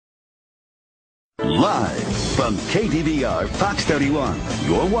Live from KTVR Fox 31,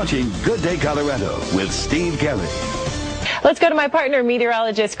 you're watching Good Day Colorado with Steve Kelly. Let's go to my partner,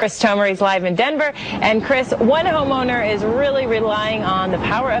 meteorologist Chris Tomer. He's live in Denver. And Chris, one homeowner is really relying on the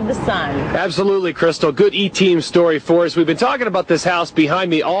power of the sun. Absolutely, Crystal. Good E-Team story for us. We've been talking about this house behind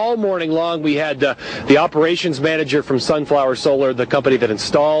me all morning long. We had the operations manager from Sunflower Solar, the company that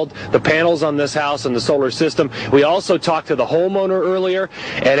installed the panels on this house and the solar system. We also talked to the homeowner earlier,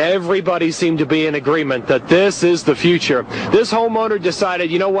 and everybody seemed to be in agreement that this is the future. This homeowner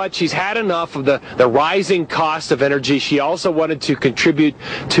decided, you know what, she's had enough of the rising cost of energy. She also wanted to contribute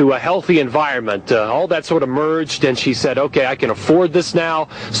to a healthy environment. All that sort of merged, and she said, okay, I can afford this now.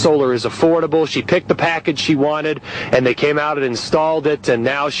 Solar is affordable. She picked the package she wanted, and they came out and installed it, and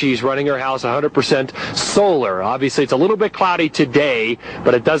now she's running her house 100% solar. Obviously, it's a little bit cloudy today,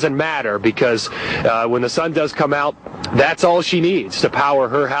 but it doesn't matter because when the sun does come out, that's all she needs to power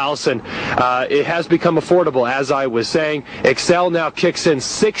her house, and it has become affordable. As I was saying, Excel now kicks in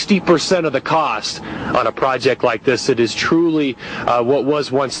 60% of the cost on a project like this. It is truly what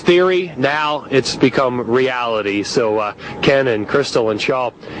was once theory. Now it's become reality. So Ken and Crystal and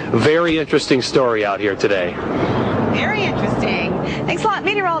Shaw, very interesting story out here today. Very interesting. Thanks a lot,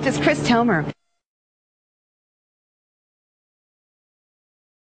 meteorologist Chris Tomer.